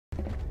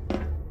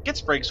Get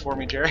Spriggs for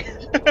me, Jerry.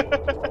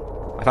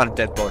 I found a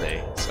dead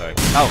body, so...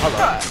 Oh,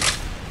 hello.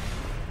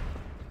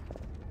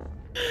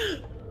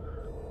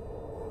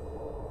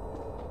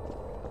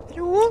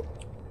 Hello?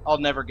 I'll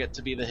never get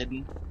to be the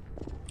hidden.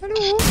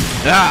 Hello?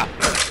 Ah!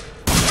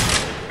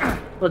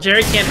 Well,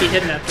 Jerry can't be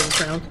hidden after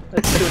this round.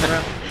 That's 2 in a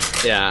row.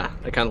 Yeah,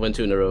 I can't win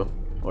 2 in a row.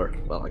 Or,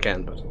 well, I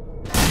can, but...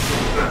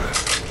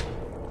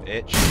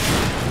 Bitch.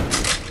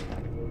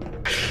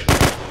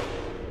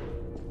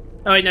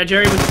 Oh wait, no,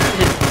 Jerry was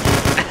hidden.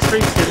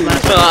 Spriggs hidden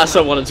last round. Ah,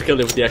 someone wanted to kill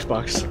him with the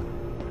Xbox.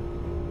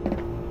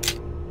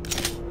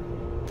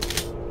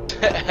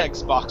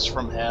 Xbox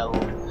from hell.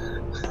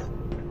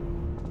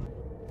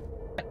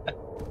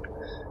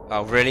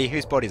 Oh, really?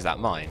 Whose body's that?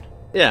 Mine?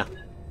 Yeah.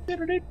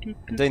 I'm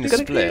doing the You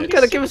split.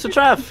 gotta give us a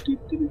Trav.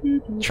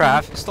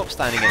 Trav, stop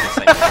standing in the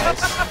same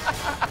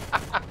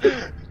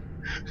place.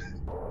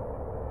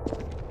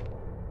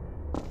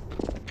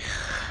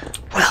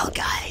 Well,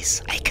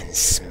 guys, I can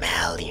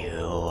smell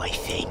you, I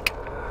think.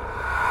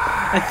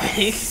 I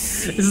think.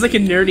 This is like a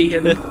nerdy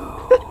hidden.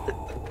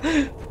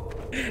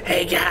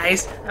 Hey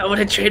guys, I want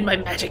to trade my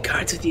magic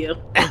cards with you.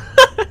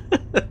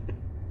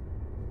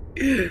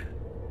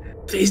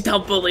 Please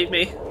don't bully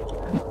me.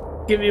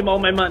 Give me all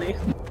my money.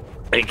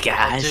 Hey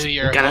guys, Do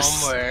your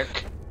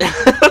homework.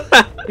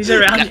 He's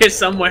around here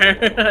somewhere.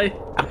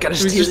 I'm gonna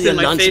He was steal just your in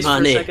my lunch face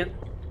money. for a second.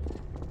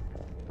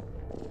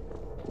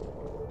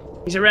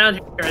 He's around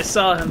here. I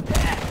saw him.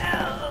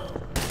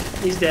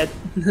 He's dead.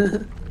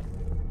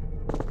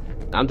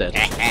 I'm dead.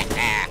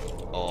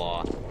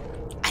 Or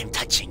I'm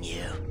touching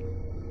you.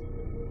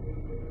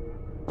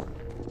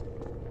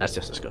 That's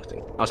just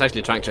disgusting. I was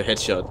actually trying to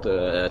headshot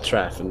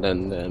Trav, and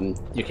then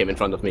you came in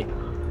front of me.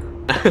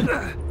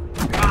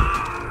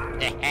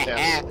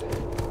 Yeah.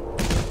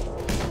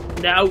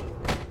 No.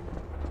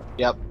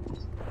 Yep.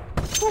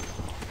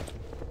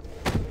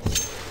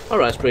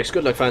 Alright, Spriggs,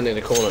 good luck finding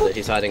the corner that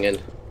he's hiding in.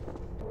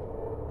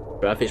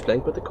 Trav is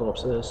playing with the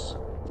corpses.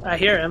 I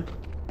hear him.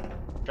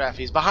 Traff,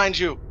 he's behind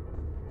you.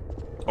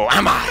 Or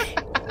am I?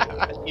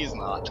 He's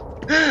not.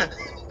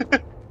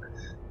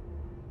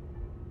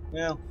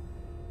 Well.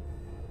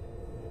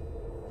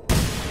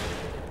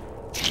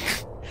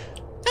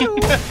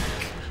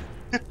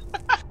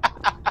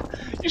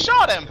 You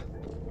shot him!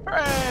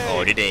 Hooray!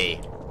 Oh, did he?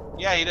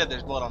 Yeah, he did.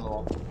 There's blood on the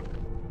wall.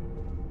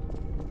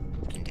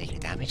 Didn't take any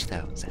damage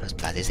though, so whose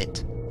blood is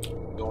it?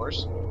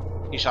 Yours.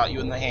 He shot you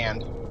in the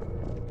hand.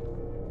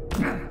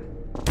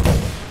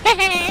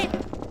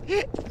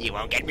 You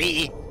won't get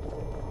me!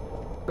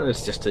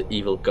 It's just an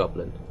evil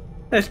goblin.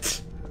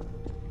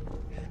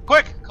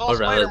 Quick! Call Or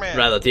Spider-Man!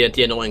 rather,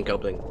 the annoying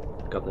goblin.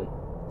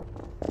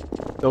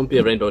 Don't be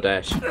a Rainbow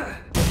Dash.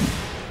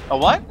 A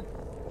what?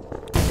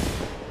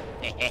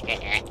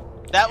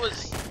 That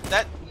was...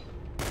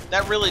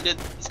 That really did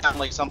sound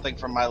like something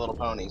from My Little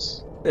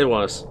Ponies. It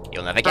was.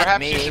 You'll never get Perhaps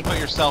me. you should put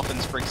yourself in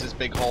Spriggs'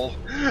 big hole.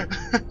 I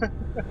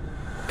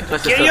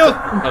was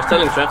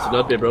telling Trav to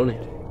not be a brony.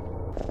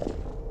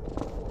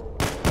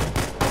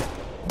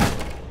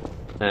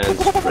 And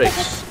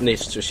Spriggs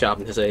needs to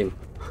sharpen his aim.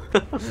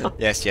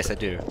 Yes, I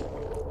do.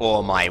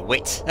 Or my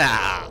wit.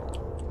 Ah!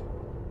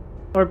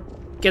 Or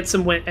get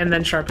some wit and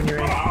then sharpen your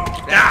aim.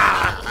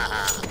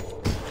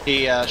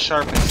 He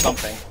sharpened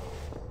something.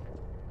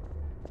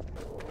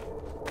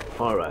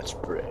 Alright,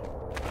 Spriggs.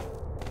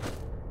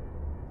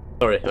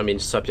 Sorry, I mean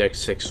subject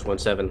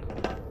 617.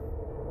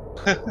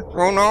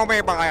 You know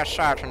me by a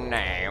certain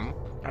name.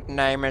 That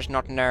name is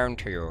not known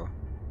to you.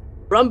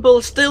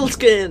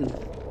 Rumpelstiltskin!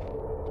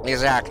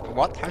 Exactly.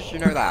 What? How did you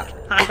know that?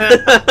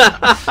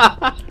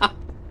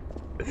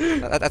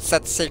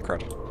 That's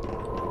secret.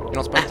 You're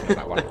not supposed to know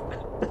that one.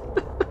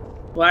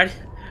 Why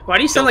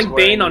do you sound like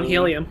Bane on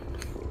helium?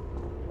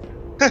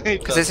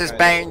 Because this is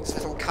Bane's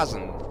little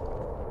cousin.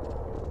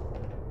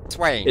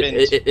 Swain.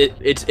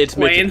 It's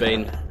Wayne. Midget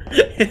Bane.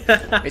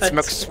 It's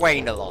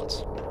McSwain a lot.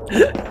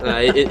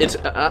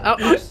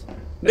 This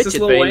Midget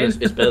Lil Bane Wayne?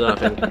 is better, I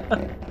think.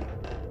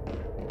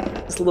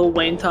 It's Lil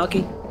Wayne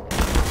talking.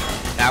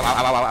 Ow,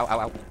 ow, ow, ow, ow,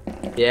 ow.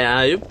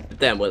 Yeah, you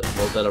damn well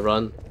better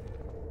run.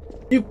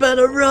 You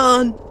better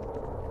run!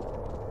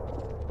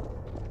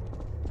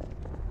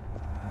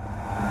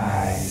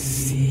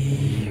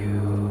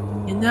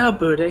 You know,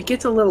 Buddha, it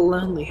gets a little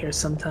lonely here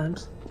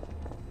sometimes.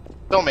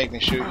 Don't make me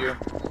shoot you.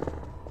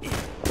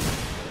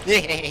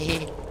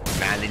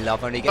 Manly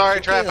love only gets Sorry,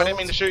 you Traff, I didn't killed.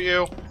 mean to shoot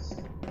you.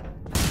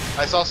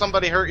 I saw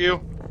somebody hurt you.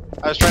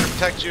 I was trying to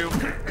protect you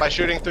by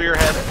shooting through your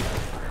head.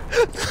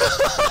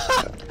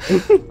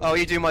 Oh,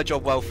 you do my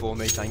job well for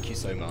me, thank you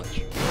so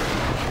much.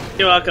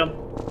 You're welcome.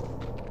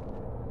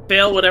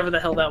 Fail whatever the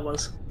hell that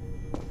was.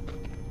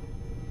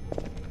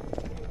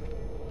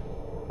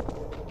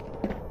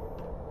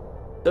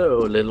 So,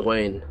 Lil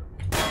Wayne.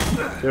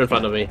 You're in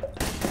front of me.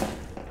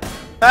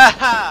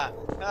 Ah,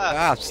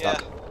 I'm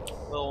stuck. Yeah.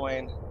 Lil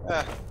Wayne.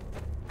 Ah.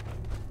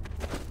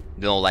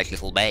 You're like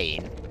Little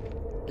Bane.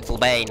 Little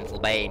Bane,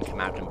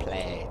 come out and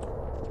play.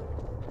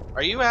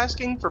 Are you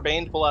asking for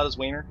Bane to pull out his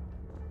wiener?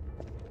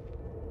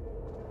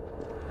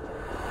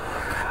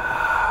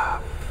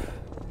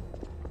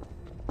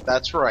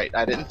 That's right.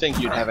 I didn't think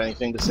you'd have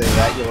anything to say to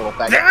that, you little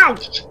faggot. Ow!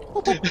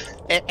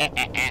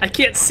 I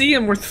can't see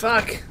him. We're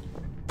fuck.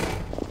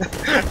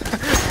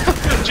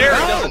 Jerry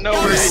doesn't know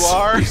where you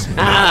are.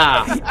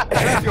 Ah!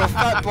 Your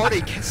fat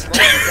body can slow me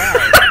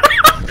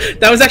down.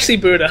 That was actually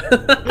Buddha.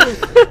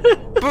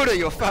 Buddha,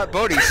 your fat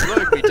body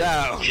slowed me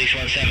down.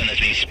 617 has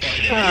been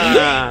spotted in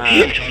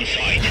on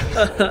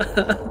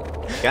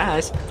site.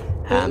 Guys,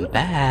 I'm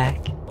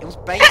back. It was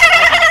Bane.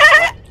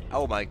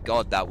 Oh my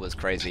god, that was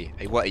crazy.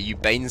 Hey, what are you,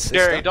 Bane's sister?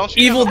 Jerry, don't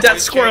you Evil have a death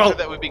voice squirrel. changer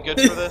that would be good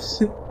for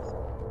this?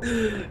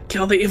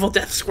 Kill the evil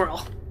death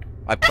squirrel.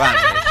 I planned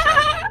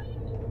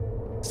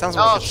it. Sounds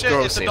like Oh a shit,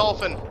 squirrel it's a seal.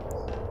 dolphin.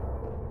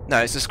 No,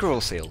 it's a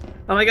squirrel seal.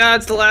 Oh my god,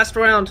 it's the last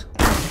round.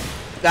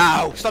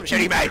 No, stop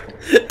shooting me!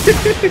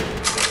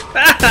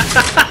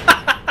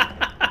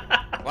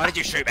 Why did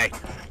you shoot me?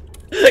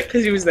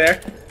 Because he was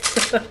there.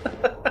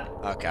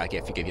 Okay, I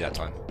can forgive you that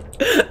time.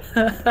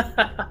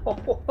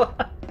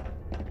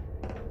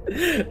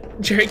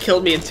 Jerry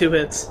killed me in 2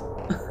 hits.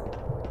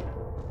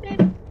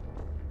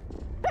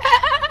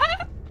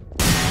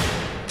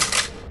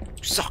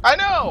 I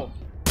know!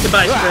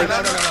 Goodbye, Ah, Jerry.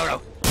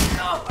 no.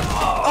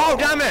 Oh,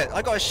 damn it!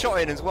 I got a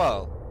shot in as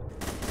well.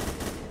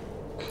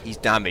 He's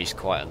damaged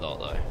quite a lot,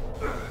 though.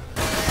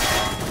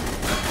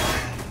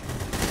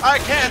 I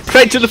can't!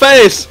 Straight to the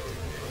face!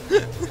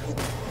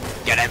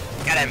 Get him!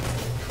 Get him!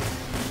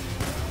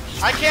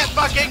 I can't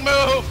fucking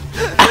move!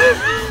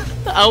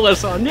 I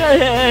was on your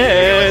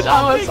head!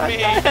 I was on me.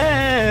 your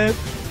head!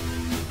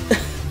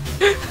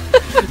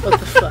 What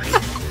the fuck?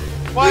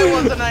 Why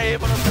wasn't I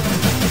able to